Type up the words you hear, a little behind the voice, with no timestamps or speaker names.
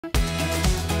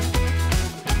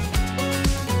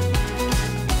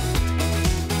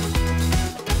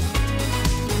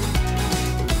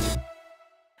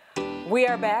We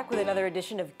are back with another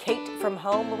edition of Kate from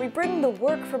Home, where we bring the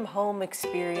work from home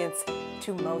experience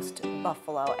to most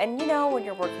Buffalo. And you know, when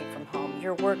you're working from home,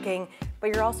 you're working, but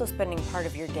you're also spending part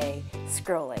of your day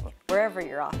scrolling wherever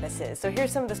your office is. So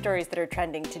here's some of the stories that are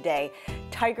trending today.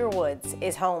 Tiger Woods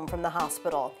is home from the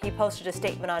hospital. He posted a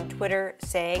statement on Twitter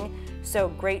saying, "So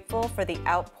grateful for the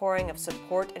outpouring of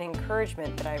support and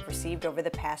encouragement that I've received over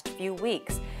the past few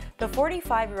weeks." The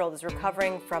 45-year-old is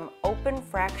recovering from open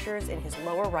fractures in his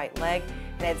lower right leg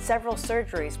and had several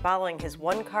surgeries following his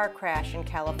one-car crash in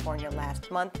California last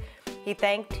month. He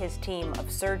thanked his team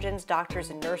of surgeons,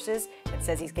 doctors, and nurses and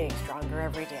says he's getting stronger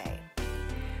every day.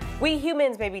 We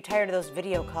humans may be tired of those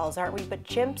video calls, aren't we? But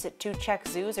chimps at two Czech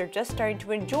zoos are just starting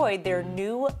to enjoy their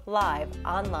new live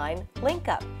online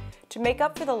link-up. To make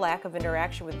up for the lack of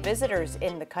interaction with visitors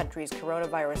in the country's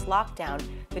coronavirus lockdown,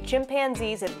 the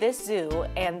chimpanzees at this zoo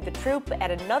and the troop at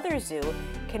another zoo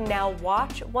can now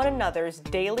watch one another's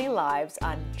daily lives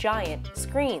on giant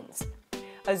screens.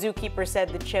 A zookeeper said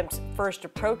the chimps first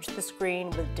approached the screen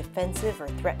with defensive or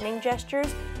threatening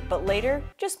gestures, but later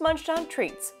just munched on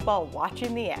treats while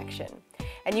watching the action.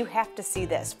 And you have to see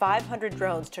this. 500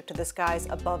 drones took to the skies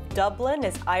above Dublin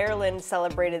as Ireland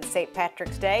celebrated St.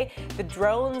 Patrick's Day. The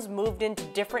drones moved into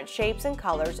different shapes and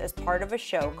colors as part of a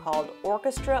show called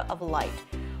Orchestra of Light.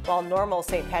 While normal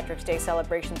St. Patrick's Day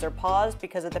celebrations are paused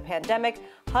because of the pandemic,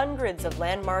 hundreds of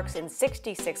landmarks in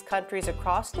 66 countries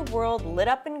across the world lit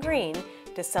up in green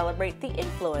to celebrate the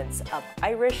influence of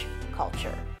Irish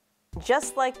culture.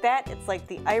 Just like that, it's like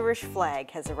the Irish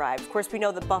flag has arrived. Of course, we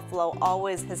know that Buffalo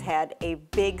always has had a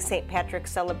big St.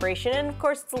 Patrick's celebration, and of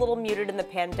course it's a little muted in the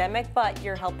pandemic, but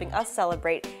you're helping us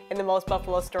celebrate in the Most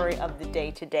Buffalo story of the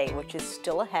day today, which is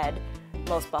still ahead.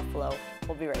 Most Buffalo.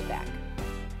 We'll be right back.